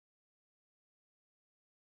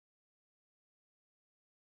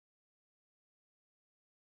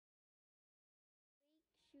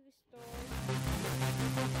shoe store.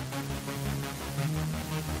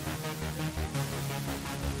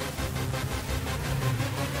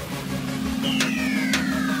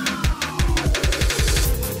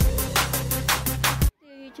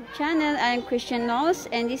 YouTube channel, I'm Christian Knowles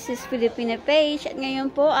and this is Filipina page. At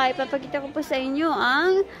ngayon po ay papakita ko po sa inyo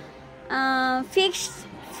ang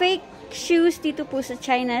fake shoes dito po sa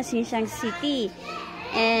China, Xinjiang City.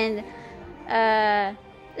 And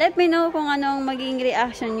let me know kung anong maging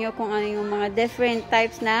reaction nyo, kung ano yung mga different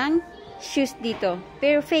types ng shoes dito.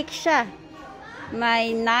 Pero fake siya.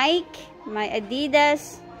 May Nike, may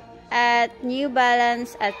Adidas, at New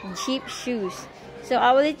Balance, at cheap shoes. So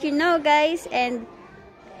I will let you know, guys, and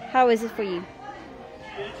how is it for you?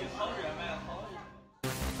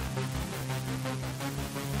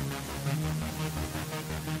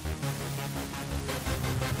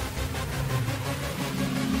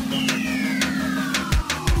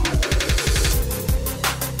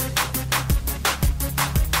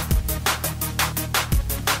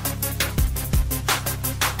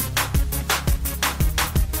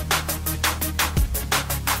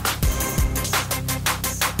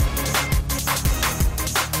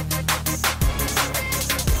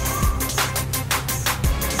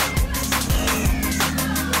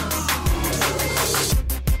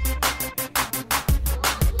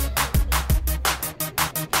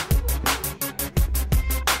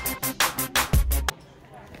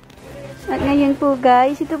 At ngayon po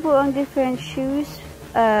guys, ito po ang different shoes,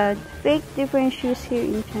 fake different shoes here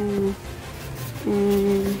in China.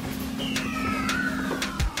 And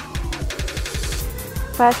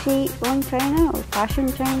fashion China or fashion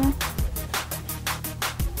China.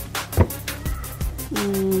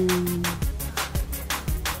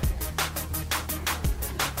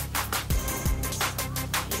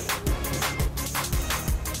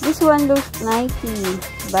 This one looks Nike,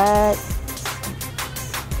 but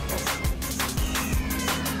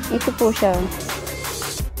ito po siya.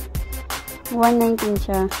 119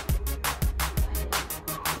 siya.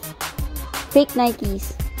 Fake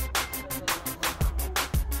Nikes.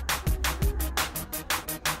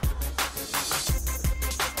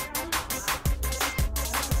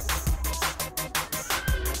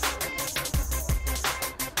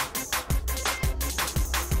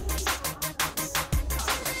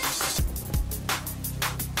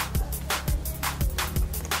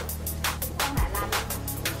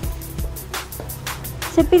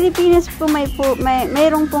 Sa Pilipinas po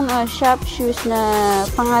mayroong pong shop shoes na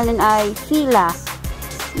pangalan ay Fila.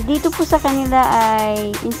 Dito po sa kanila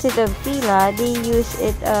ay instead of Fila, they use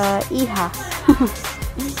it Iha.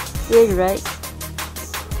 Weird, right?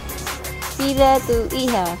 Fila to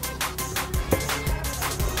Iha.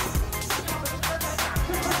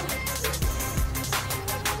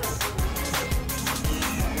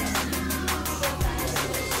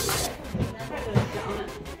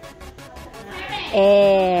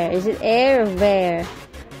 Air. Is it air or bear?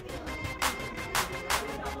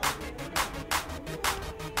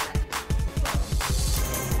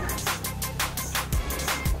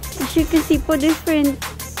 As you can see po, different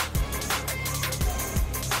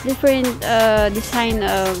design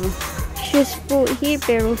of shoes po here,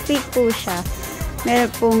 pero fake po siya.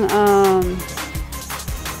 Meron pong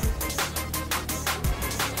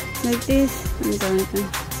like this, ano ito?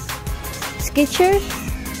 Skechers,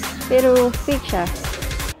 pero fake siya.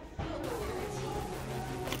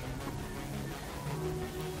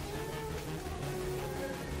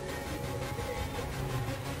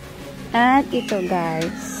 At ito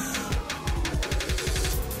guys,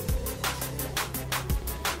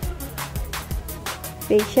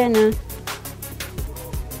 fake siya na.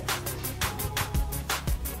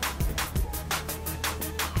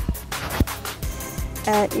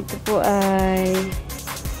 At ito po ay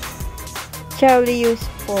Charlie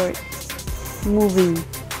Sport moving.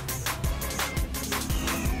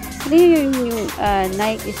 Ito yung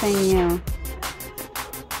Nike design niya.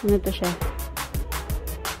 Ano to siya?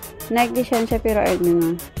 Nike design siya, pero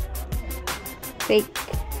ano, fake.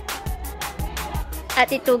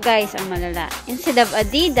 At ito guys ang malala. Instead of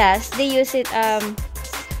Adidas, they use it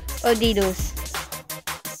Adidas.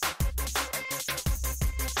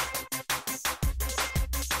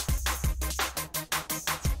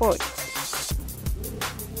 Sport.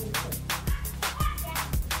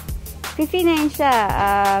 59 siya.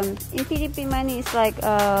 In Philippine money is like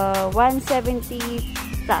 170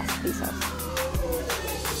 plus pesos.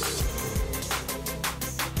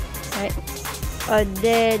 Right?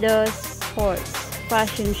 Adidas Sports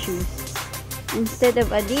fashion shoes. Instead of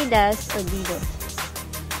Adidas, Adidas.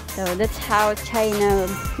 So that's how China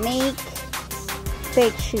make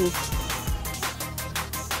fake shoes.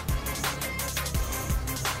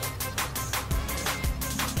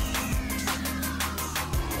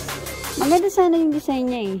 Maganda sana yung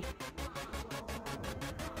design niya eh.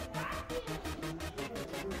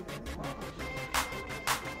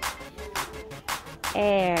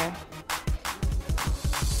 Air.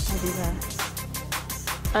 Adiba?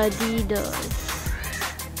 Adidas.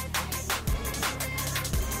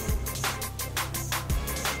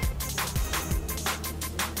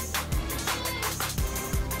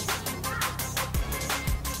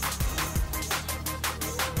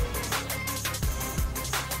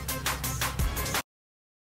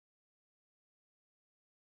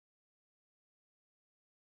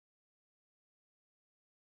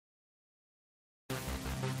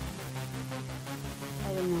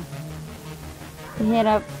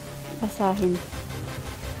 Hirap basahin.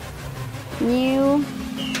 New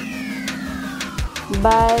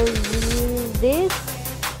Balnids.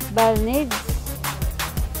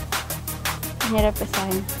 Hirap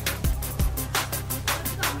basahin.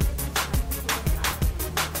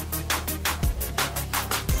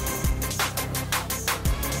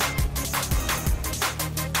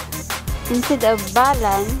 Instead of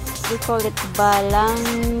balance, they call it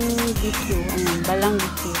balanggisyo. Ayan,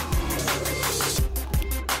 balanggisyo.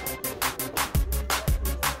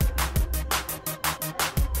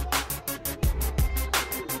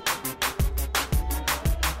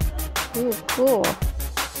 Ooh, cool.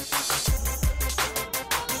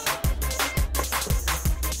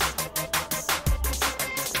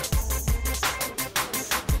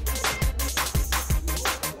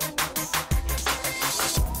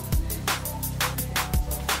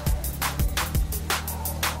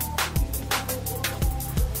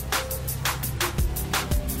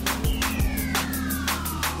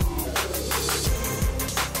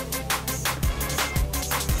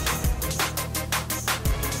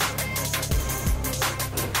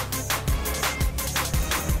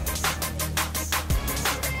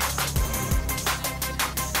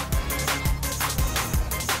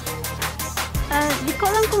 Di ko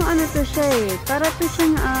alam kung ano to siya eh. Para to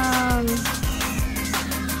siyang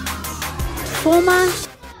PUMA.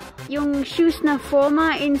 Yung shoes na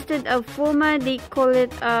PUMA. Instead of PUMA, they call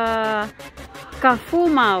it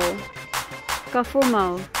Kafumao.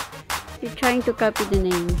 Kafumao. You're trying to copy the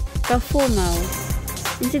name. Kafumao.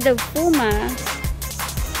 Instead of PUMA,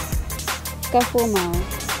 Kafumao.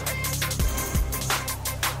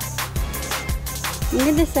 Ang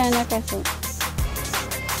ganda sana kaso.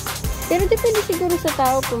 Pero depende siguro sa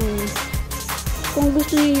tao kung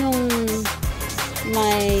gusto niyo yung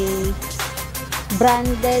may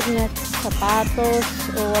branded na sapatos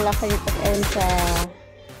o wala kayo pakialam sa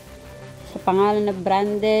pangalan na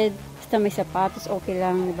branded, basta may sapatos okay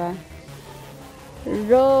lang, di ba?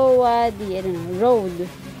 Rowadi Road.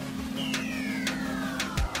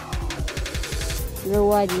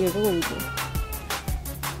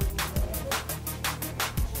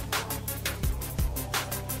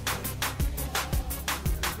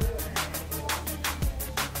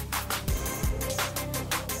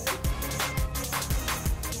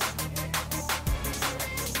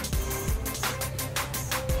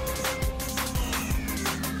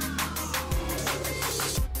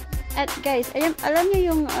 At guys, alam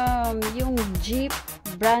niyo yung Jeep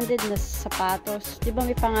branded na sapatos, 'di ba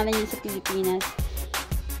may pangalan yun sa Pilipinas?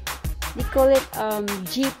 They call it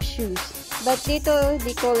Jeep shoes. But dito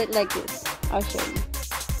they call it like this. I'll show you.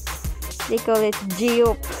 They call it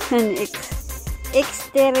Jeep and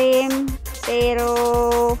Extreme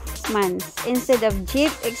Performance. Instead of Jeep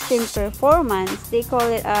Extreme Performance, they call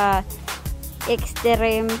it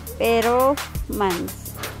Extreme Performance.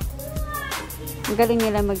 Ang galing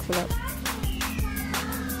nila magsulat.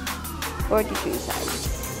 42 size.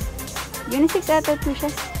 Unisex ata ito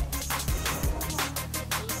siya.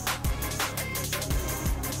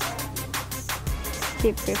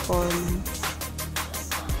 Cheap performance.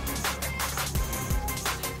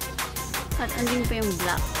 At andin pa yung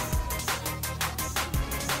black.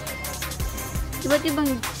 Iba't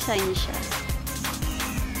ibang design siya.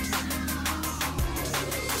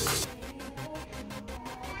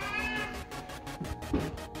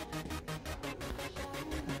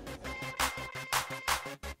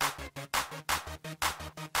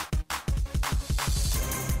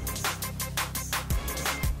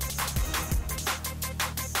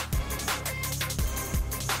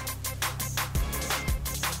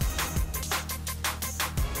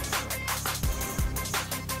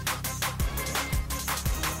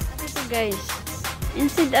 Guys,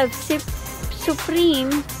 instead of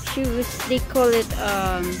Supreme shoes, they call it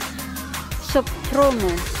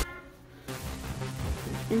Supromo.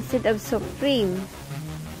 Instead of Supreme.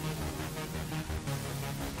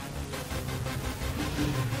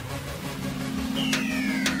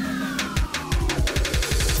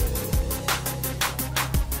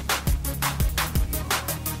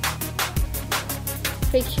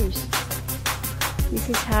 fake shoes. This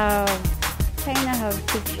is how China have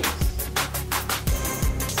fake shoes.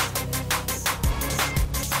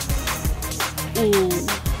 And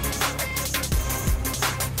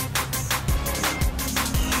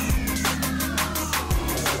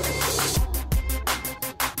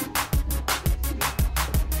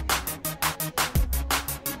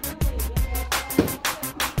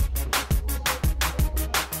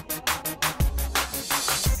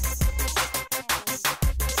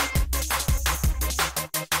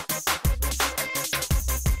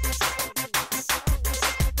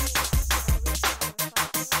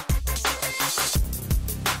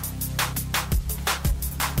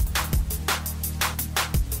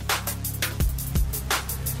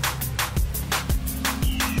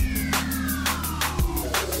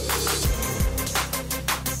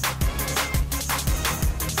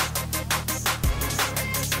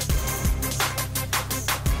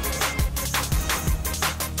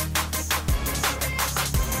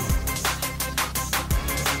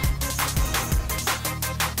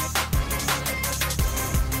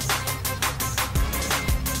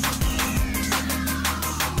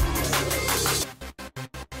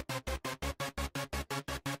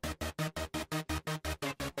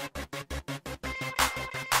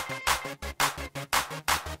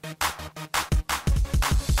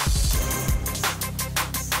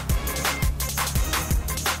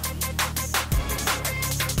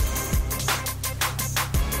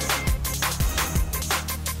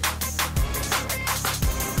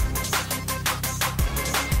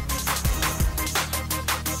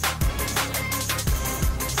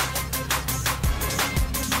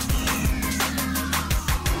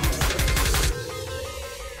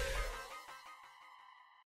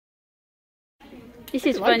this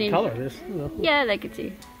is funny. I like the color, this. Yeah, I like it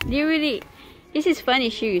too. This is funny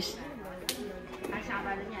shoes.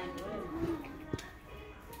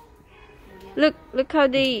 Look how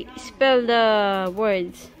they spell the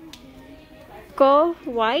words. Go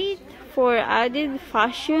white for added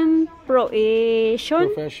fashion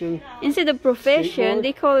profession. Instead of profession, skateboard.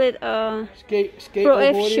 They call it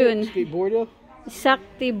profession. Skateboard.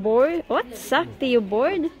 Sakti board. What? Sakti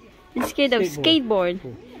board instead of skateboard.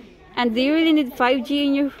 And do you really need 5G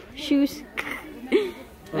in your shoes? Did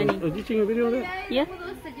you take a video of that? Yeah.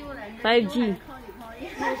 5G.